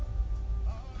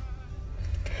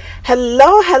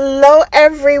Hello,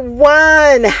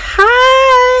 everyone.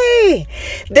 Hi.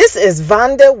 This is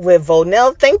Vonda with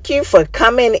Vonell. Thank you for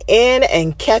coming in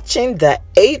and catching the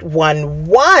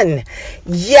 811.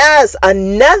 Yes,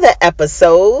 another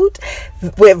episode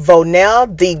with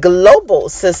Vonell, the global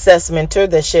success mentor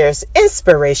that shares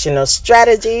inspirational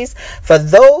strategies for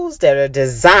those that are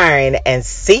desiring and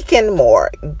seeking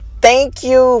more. Thank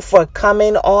you for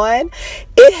coming on.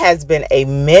 It has been a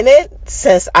minute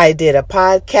since I did a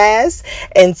podcast,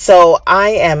 and so I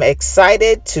am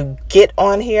excited to get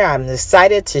on here. I'm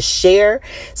excited to share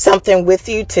something with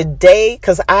you today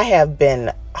because I have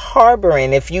been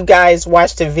harboring. If you guys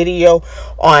watched the video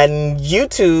on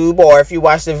YouTube or if you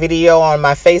watched the video on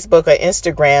my Facebook or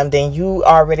Instagram, then you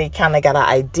already kind of got an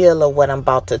idea of what I'm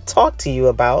about to talk to you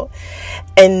about.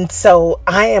 And so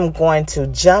I am going to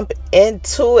jump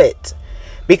into it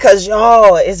because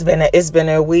y'all, it's been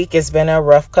a week. It's been a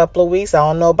rough couple of weeks. I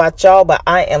don't know about y'all, but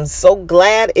I am so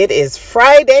glad it is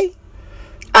Friday.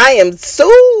 I am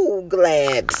so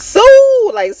glad, so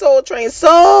like Soul Train,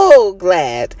 so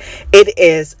glad it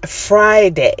is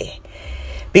Friday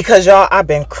because y'all, I've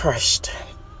been crushed.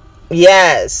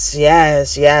 Yes.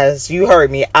 You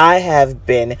heard me. I have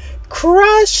been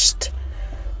crushed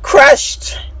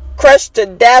crushed to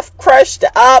death, crushed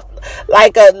up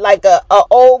like a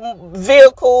old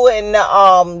vehicle in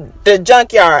the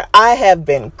junkyard. I have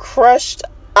been crushed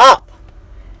up.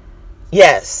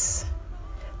 Yes,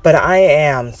 but I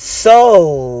am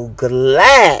so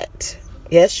glad.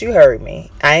 Yes, you heard me.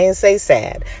 I ain't say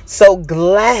sad. So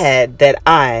glad that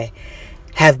I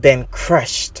have been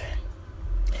crushed.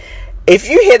 If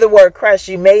you hear the word crush,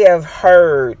 you may have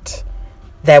heard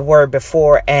that word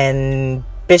before, and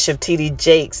Bishop T.D.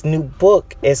 Jakes' new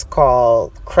book is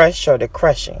called Crush or the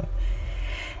Crushing.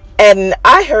 And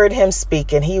I heard him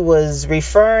speak, and he was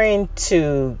referring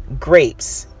to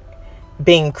grapes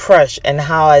being crushed and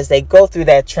how as they go through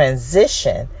that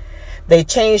transition, they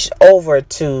change over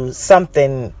to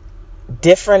something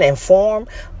different in form,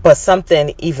 but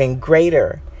something even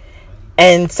greater.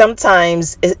 And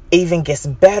sometimes it even gets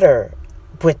better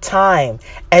with time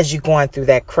as you're going through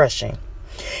that crushing.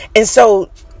 And so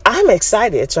I'm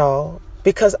excited, y'all,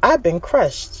 because I've been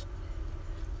crushed.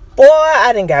 Boy,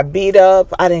 I done got beat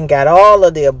up. I done got all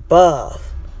of the above.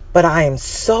 But I am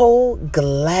so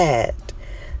glad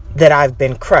that I've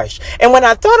been crushed. And when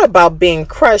I thought about being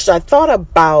crushed, I thought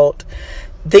about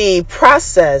the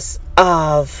process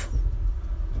of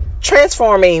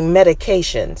transforming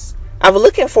medications. I was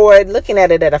looking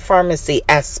at it at a pharmacy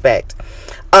aspect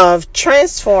of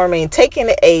transforming, taking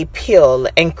a pill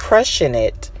and crushing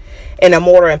it in a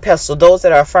mortar and pestle. Those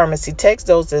that are pharmacy techs,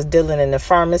 those that's dealing in the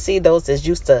pharmacy, those that's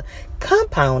used to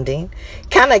compounding,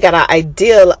 kind of got an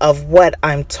idea of what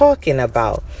I'm talking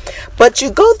about. But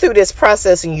you go through this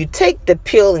process and you take the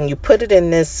pill and you put it in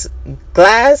this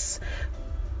glass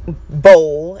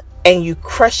bowl and you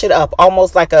crush it up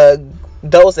almost like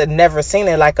those that never seen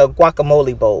it, like a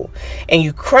guacamole bowl, and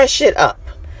you crush it up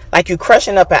like you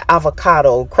crushing up an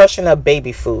avocado, crushing up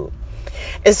baby food.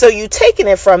 And so you taking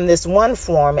it from this one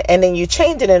form and then you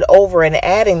changing it over and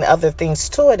adding other things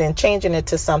to it and changing it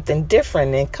to something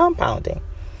different and compounding.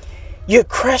 You're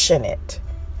crushing it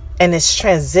and it's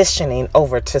transitioning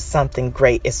over to something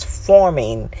great. It's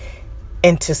forming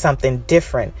into something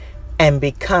different and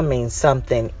becoming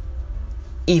something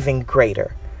even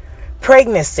greater.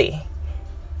 Pregnancy.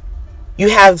 You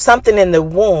have something in the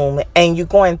womb and you're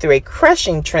going through a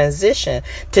crushing transition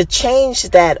to change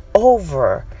that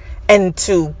over and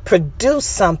to produce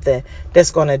something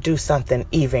that's going to do something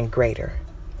even greater.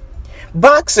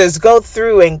 Boxers go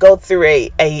through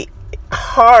a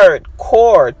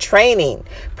hardcore training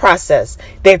process.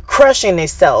 They're crushing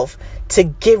themselves to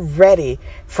get ready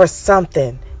for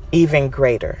something even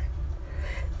greater.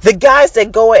 The guys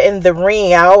that go in the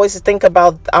ring, I always think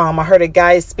about, I heard a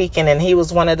guy speaking and he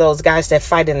was one of those guys that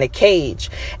fight in the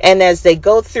cage. And as they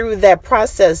go through that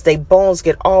process, their bones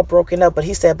get all broken up. But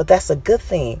he said, but that's a good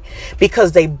thing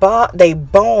because they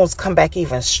bones come back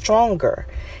even stronger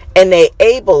and they're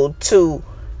able to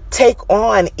take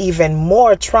on even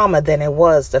more trauma than it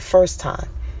was the first time.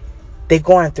 They're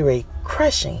going through a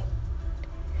crushing.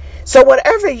 So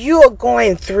whatever you are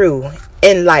going through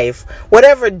in life,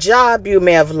 whatever job you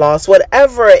may have lost,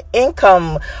 whatever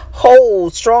income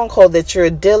stronghold that you're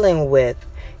dealing with,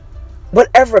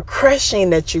 whatever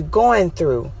crushing that you're going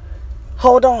through,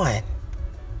 hold on.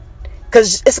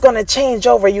 Because it's going to change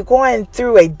over. You're going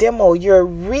through a demo. You're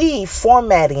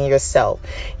reformatting yourself.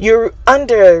 You're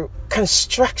under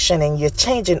construction and you're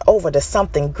changing over to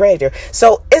something greater.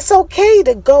 So it's okay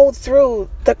to go through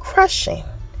the crushing.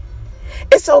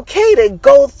 It's okay to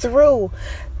go through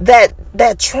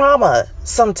that trauma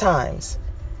sometimes,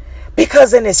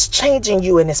 because then it's changing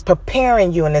you and it's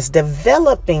preparing you and it's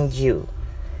developing you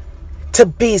to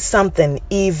be something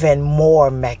even more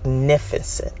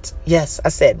magnificent. Yes, I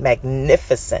said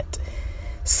magnificent.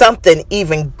 Something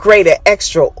even greater,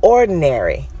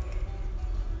 extraordinary.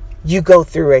 You go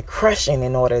through a crushing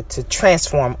in order to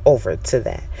transform over to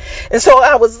that. And so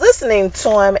I was listening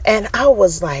to him and I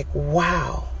was like,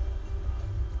 wow,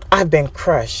 I've been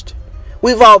crushed.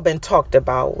 We've all been talked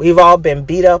about. We've all been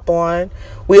beat up on.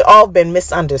 We've all been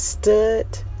misunderstood.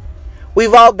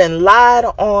 We've all been lied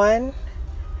on.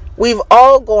 We've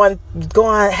all gone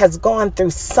through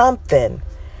something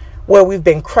where we've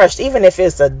been crushed. Even if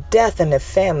it's a death in the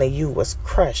family, you was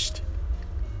crushed.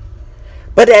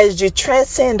 But as you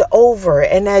transcend over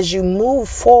and as you move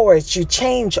forward, you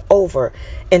change over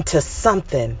into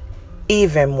something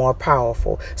even more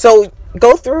powerful. So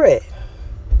go through it.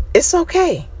 It's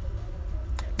okay.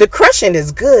 The crushing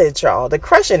is good, y'all. The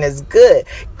crushing is good.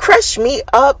 Crush me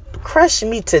up, crush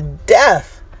me to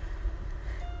death.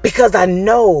 Because I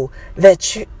know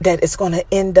that it's going to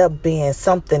end up being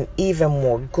something even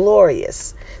more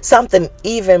glorious, something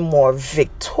even more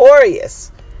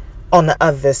victorious on the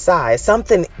other side.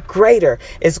 Something greater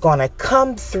is going to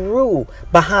come through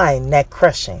behind that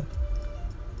crushing.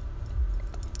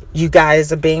 You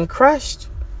guys are being crushed.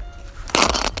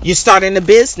 You're starting a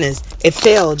business. It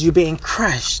failed. You're being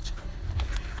crushed.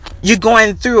 You're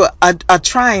going through a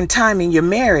trying time in your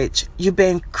marriage. You're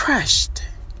being crushed.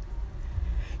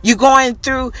 You're going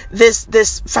through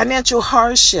this financial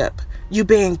hardship. You're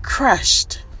being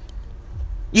crushed.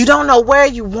 You don't know where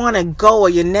you want to go or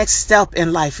your next step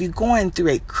in life. You're going through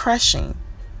a crushing.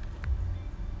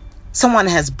 Someone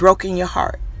has broken your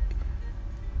heart.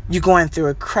 You're going through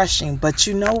a crushing. But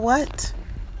you know what?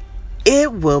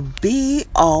 It will be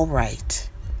all right.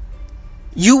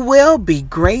 You will be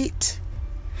great.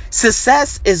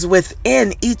 Success is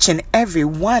within each and every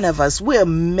one of us. We're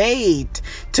made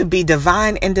to be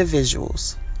divine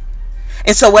individuals.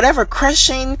 And so whatever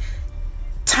crushing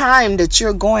time that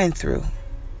you're going through,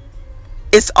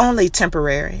 it's only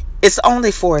temporary. It's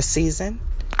only for a season.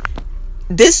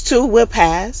 This too will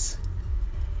pass.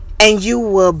 And you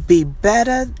will be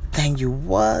better than you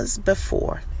was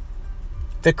before.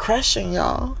 The crushing,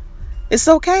 y'all, it's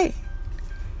okay.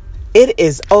 It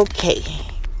is okay.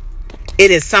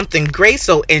 It is something great.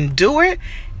 So endure it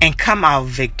and come out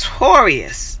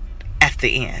victorious at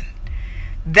the end.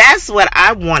 That's what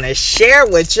I want to share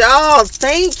with y'all.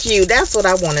 Thank you. That's what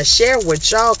I want to share with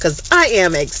y'all because I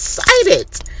am excited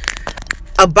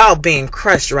about being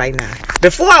crushed right now.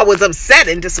 Before I was upset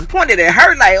and disappointed and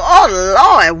hurt, like,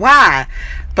 oh Lord, why?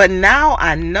 But now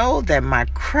I know that my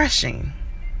crushing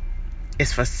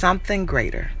is for something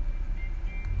greater.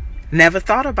 Never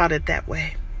thought about it that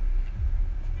way.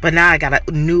 But now I got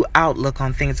a new outlook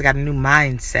on things. I got a new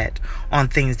mindset on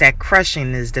things. That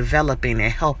crushing is developing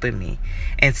and helping me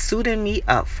and suiting me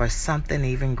up for something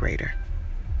even greater.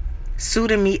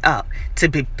 Suiting me up to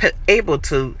be able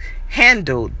to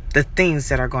handle the things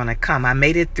that are going to come. I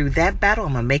made it through that battle.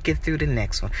 I'm going to make it through the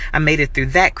next one. I made it through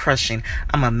that crushing.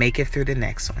 I'm going to make it through the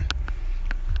next one.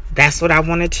 That's what I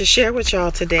wanted to share with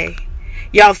y'all today.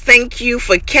 Y'all, thank you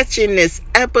for catching this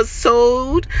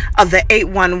episode of the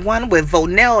 811 with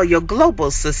Vonell, your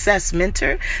global success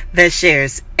mentor that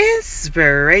shares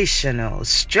inspirational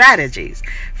strategies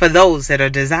for those that are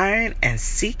desiring and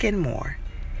seeking more.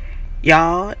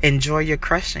 Y'all, enjoy your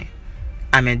crushing.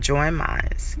 I'm enjoying mine.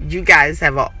 You guys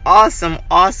have an awesome,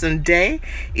 awesome day,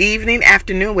 evening,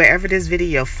 afternoon, wherever this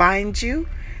video finds you.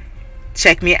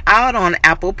 Check me out on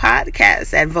Apple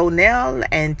Podcasts at Vonell,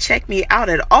 and check me out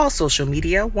at all social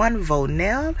media, one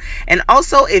Vonell. And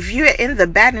also, if you're in the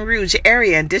Baton Rouge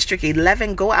area in District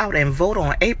 11, go out and vote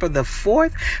on April the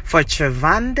 4th for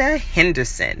Trevonda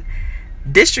Henderson.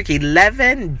 District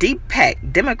 11,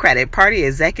 DPEC, Democratic Party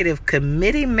Executive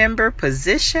Committee member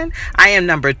position. I am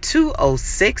number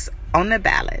 206 on the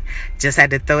ballot. Just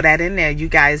had to throw that in there. You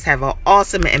guys have an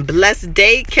awesome and blessed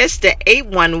day. Catch the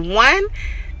 811.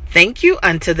 Thank you.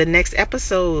 Until the next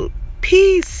episode.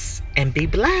 Peace and be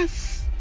blessed.